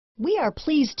We are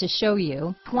pleased to show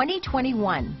you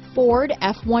 2021 Ford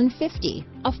F-150.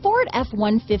 A Ford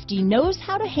F-150 knows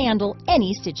how to handle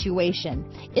any situation.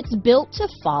 It's built to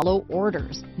follow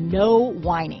orders, no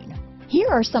whining. Here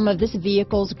are some of this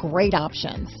vehicle's great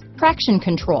options: traction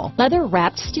control,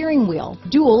 leather-wrapped steering wheel,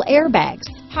 dual airbags,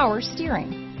 power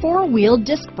steering, four-wheel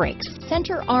disc brakes,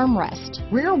 center armrest,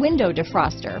 rear window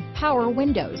defroster, power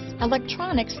windows,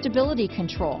 electronic stability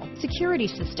control, security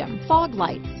system, fog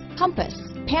lights, compass,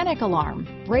 panic alarm,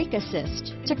 brake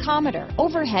assist, tachometer,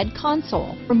 overhead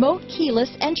console, remote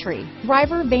keyless entry,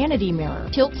 driver vanity mirror,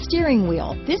 tilt steering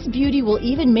wheel. This beauty will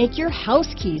even make your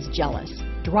house keys jealous.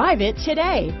 Drive it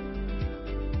today.